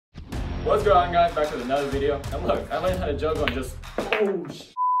What's going on, guys? Back with another video. And look, I learned how to juggle in just... Oh,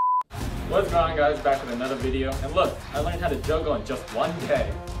 sh**. What's going on, guys? Back with another video. And look, I learned how to juggle in just one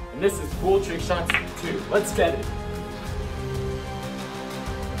day. And this is Cool Trick Shots 2. Let's get it.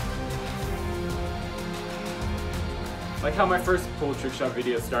 Like how my first Cool Trick Shot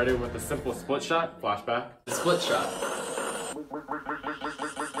video started with a simple split shot, flashback. The split shot.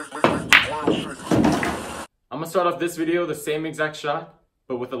 I'm gonna start off this video the same exact shot,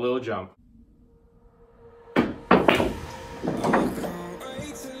 but with a little jump.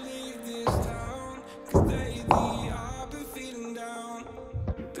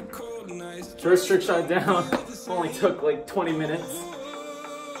 First trick shot down, only took like 20 minutes.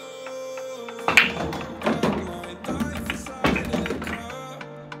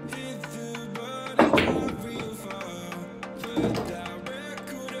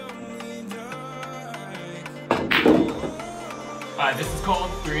 Alright, this is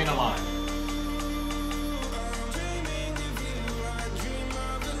called 3 in a line.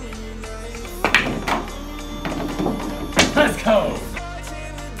 Let's go!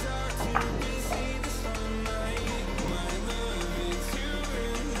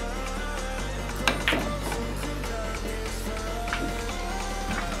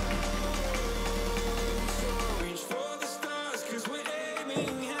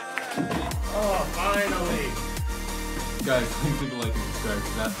 Oh, finally! Guys, please leave a like and subscribe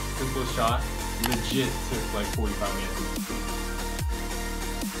because that simple shot legit took like 45 minutes.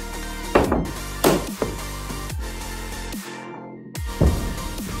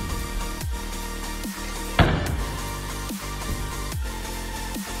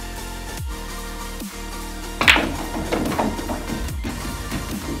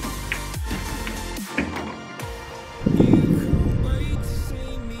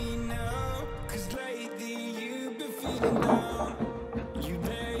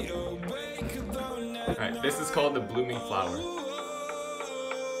 Alright, this is called the blooming flower.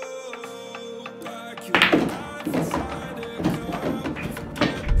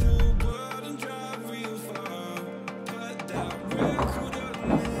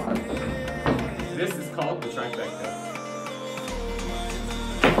 This is called the trifecta.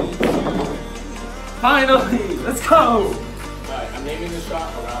 Finally! Let's go! Alright, I'm naming this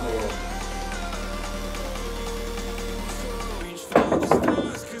shot around the world.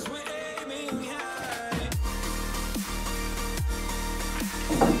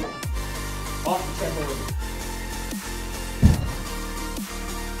 Off the trampoline.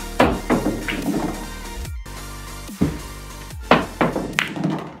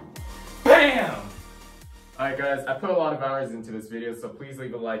 Bam! Alright guys, I put a lot of hours into this video, so please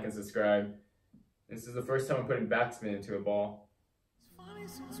leave a like and subscribe. This is the first time I'm putting backspin into a ball.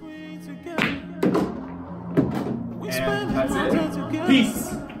 And that's it.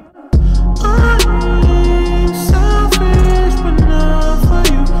 Peace!